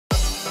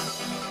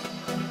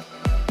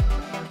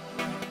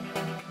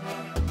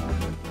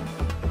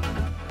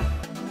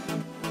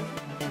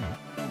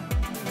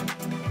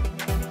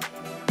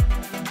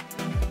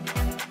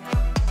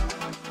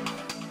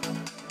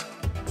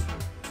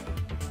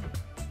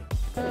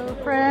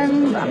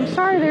friends. I'm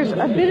sorry there's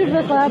a bit of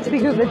a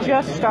loudspeaker that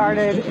just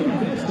started.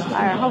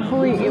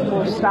 Hopefully it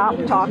will stop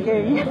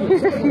talking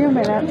in a few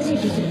minutes.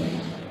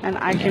 And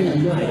I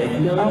can...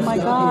 Oh my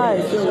God.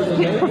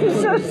 I'm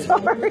so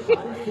sorry.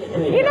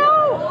 You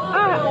know,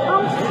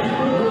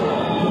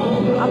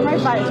 I'm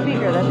right by a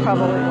speaker. That's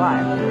probably why.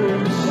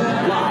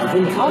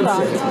 Hold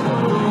on.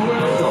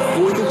 The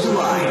 4th of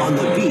July on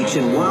the beach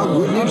in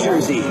Wildwood, New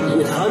Jersey.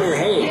 With Hunter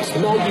Hayes,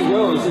 Maggie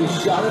Rose, and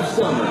Shot of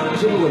Summer.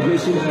 General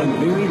admission and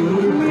very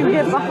limited...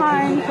 Get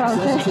behind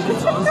something.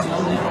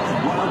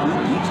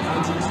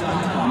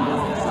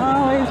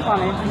 Always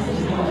funny.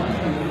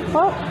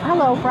 Well,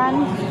 hello,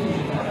 friends.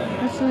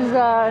 This is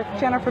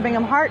Jennifer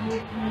Bingham Hart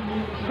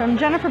from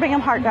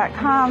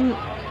JenniferBinghamHart.com,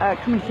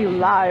 coming to you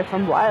live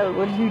from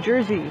Wildwood, New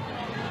Jersey.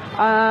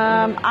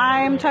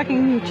 I'm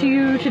talking to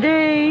you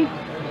today.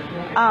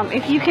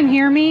 If you can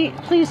hear me,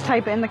 please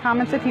type in the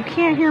comments. If you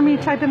can't hear me,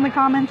 type in the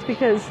comments,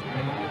 because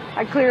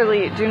I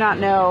clearly do not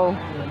know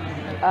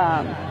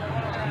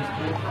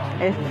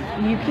if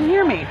you can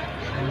hear me,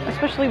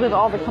 especially with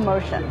all the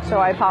commotion, so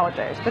I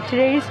apologize. But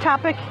today's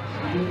topic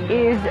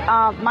is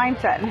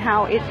mindset, and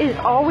how it is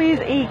always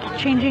a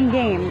changing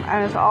game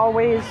and is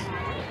always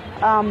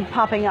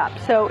popping up.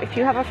 So if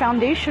you have a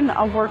foundation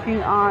of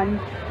working on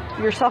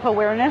your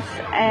self-awareness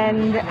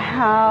and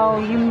how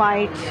you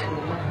might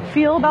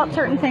feel about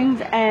certain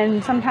things,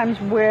 and sometimes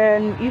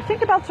when you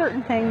think about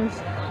certain things,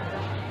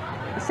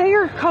 say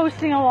you're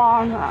coasting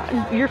along,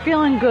 you're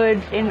feeling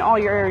good in all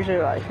your areas of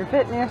your life, your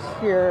fitness,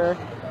 your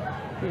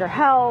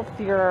health,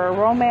 your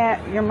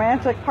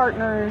romantic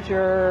partners,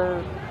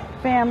 your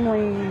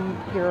family,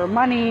 your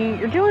money,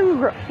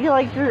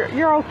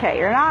 you're okay.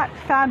 You're not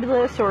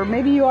fabulous, or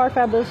maybe you are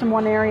fabulous in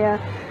one area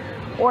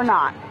or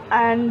not.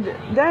 And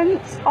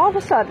then all of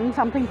a sudden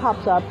something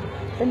pops up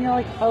and you're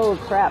like, oh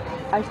crap,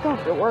 I still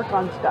have to work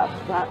on stuff.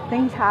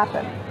 Things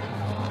happen.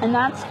 And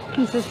that's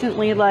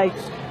consistently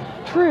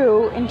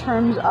true in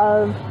terms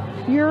of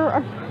you're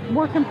a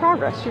work in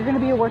progress. You're going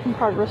to be a work in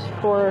progress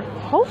for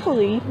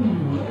hopefully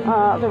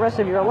the rest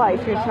of your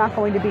life. It's not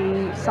going to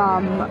be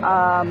some,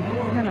 I'm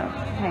going to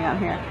hang on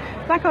here.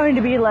 It's not going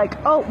to be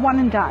one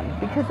and done,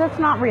 because that's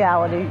not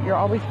reality. You're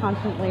always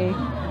constantly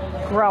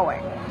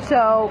growing.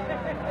 So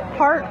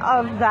part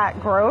of that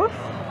growth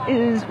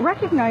is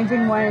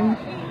recognizing when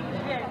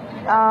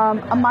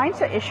a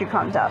mindset issue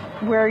comes up,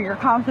 where your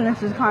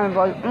confidence is kind of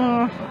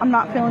I'm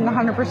not feeling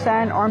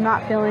 100%, or I'm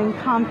not feeling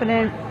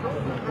confident,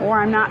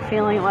 or I'm not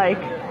feeling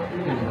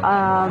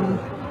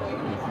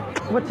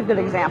what's a good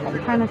example?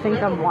 I'm trying to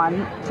think of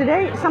one.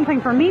 Today, something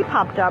for me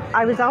popped up.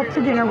 I was out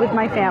to dinner with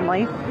my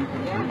family,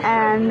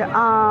 and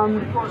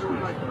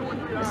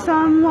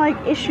some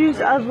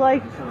issues of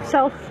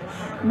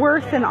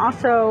self-worth and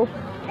also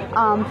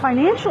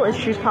financial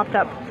issues popped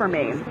up for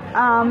me.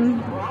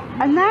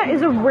 And that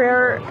is a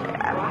rare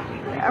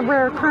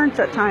occurrence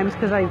at times,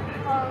 because I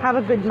have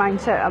a good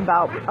mindset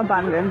about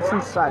abundance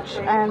and such.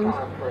 And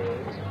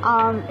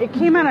it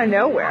came out of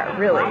nowhere,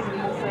 really.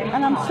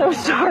 And I'm so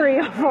sorry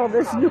of all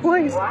this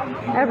noise.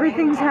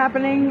 Everything's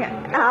happening,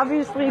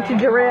 obviously, to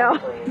derail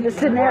the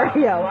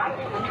scenario.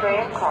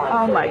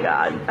 Oh my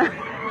God.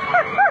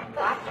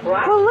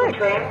 Well, look,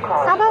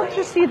 how about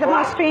you see the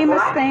most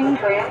famous thing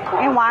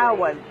in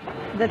Wildwood?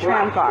 The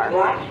tram car.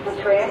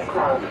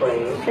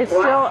 It's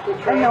still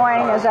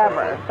annoying as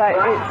ever, but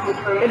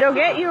it'll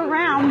get you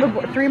around the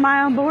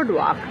 3-mile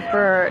boardwalk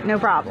for no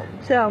problem.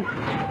 So,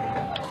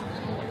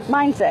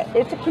 mindset.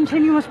 It's a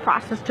continuous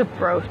process of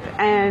growth,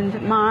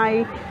 and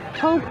my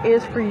hope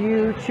is for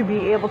you to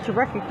be able to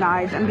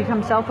recognize and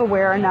become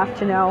self-aware enough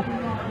to know,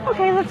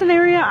 okay, that's an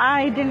area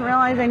I didn't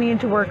realize I needed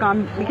to work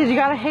on, because you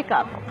got a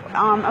hiccup.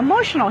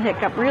 Emotional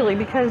hiccup, really,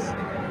 because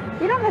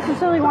you don't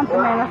necessarily want the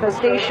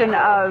manifestation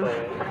of,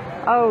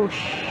 oh,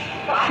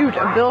 shoot,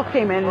 a bill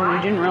came in and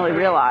you didn't really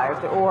realize,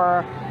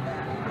 or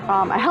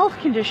a health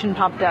condition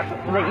popped up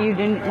that you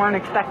weren't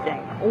expecting,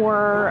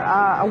 or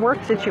a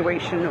work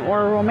situation,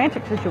 or a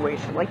romantic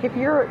situation.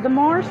 The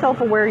more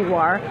self-aware you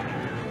are,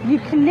 you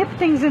can nip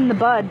things in the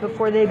bud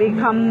before they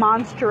become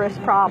monstrous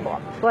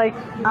problems.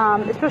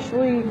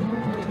 Especially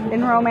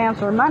in romance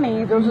or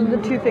money, those are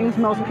the two things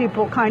most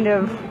people kind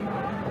of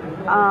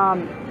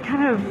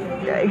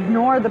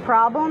ignore the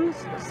problems.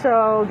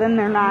 So then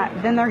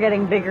they're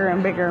getting bigger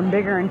and bigger and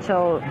bigger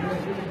until,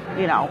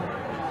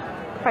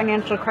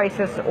 financial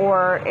crisis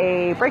or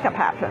a breakup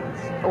happens,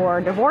 or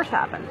divorce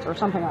happens, or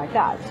something like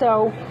that.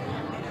 So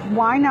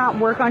why not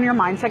work on your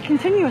mindset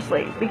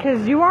continuously?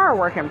 Because you are a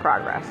work in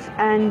progress.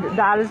 And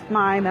that is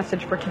my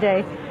message for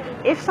today.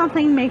 If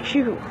something makes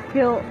you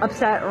feel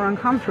upset or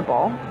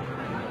uncomfortable,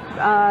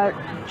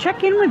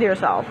 check in with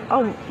yourself.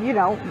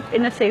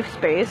 In a safe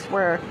space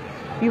where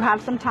you have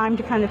some time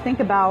to kind of think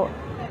about,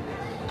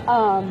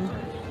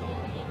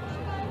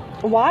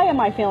 why am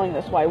I feeling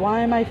this way?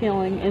 Why am I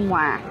feeling in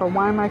whack? Or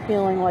why am I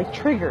feeling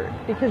triggered?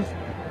 Because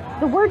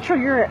the word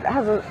trigger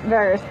has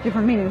various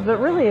different meanings,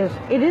 but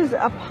it is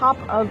a pop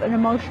of an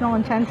emotional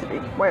intensity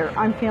where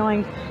I'm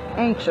feeling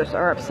anxious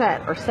or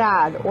upset or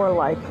sad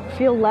or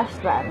feel less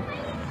than.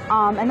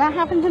 And that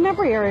happens in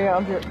every area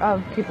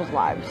of people's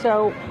lives.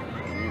 So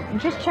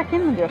just check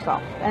in with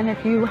yourself. And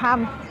if you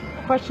have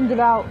questions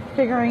about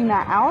figuring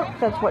that out,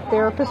 that's what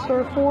therapists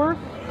are for.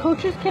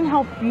 Coaches can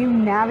help you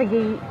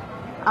navigate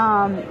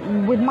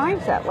with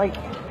mindset. Like,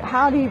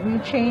 how do you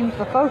change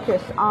the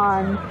focus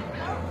on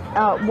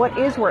what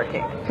is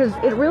working? Because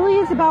it really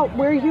is about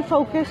where you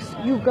focus,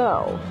 you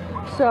go.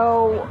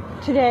 So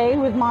today,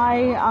 with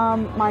my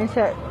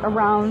mindset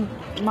around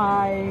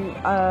my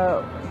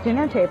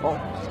dinner table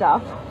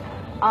stuff,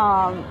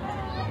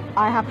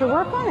 I have to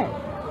work on it.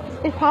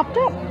 It popped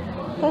up.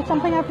 That's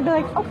something I have to be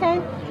like, okay,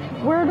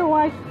 where do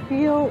I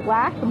feel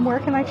lack and where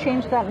can I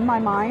change that in my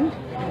mind?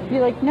 Be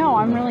like, no,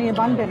 I'm really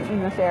abundant in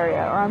this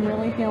area, or I'm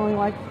really feeling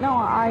like, no,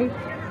 I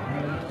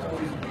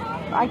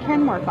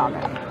can work on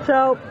it.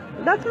 So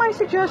that's my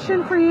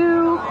suggestion for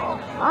you.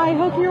 I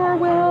hope you are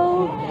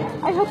well.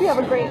 I hope you have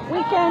a great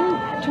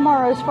weekend.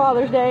 Tomorrow is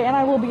Father's Day, and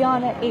I will be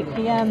on at 8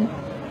 p.m.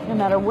 no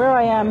matter where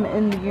I am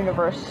in the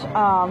universe.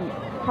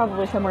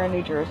 Probably somewhere in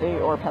New Jersey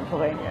or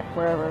Pennsylvania,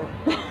 wherever,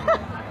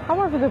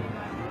 however the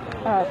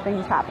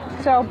things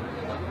happen. So,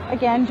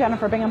 again,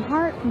 Jennifer Bingham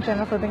Hart from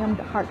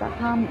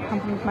jenniferbinghamhart.com,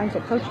 company's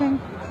Mindset Coaching,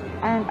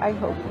 and I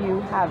hope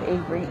you have a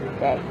great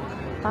day.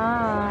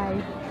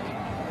 Bye.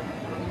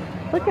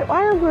 Look at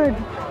Ironwood.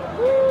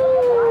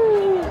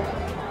 Woo!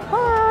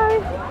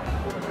 Bye.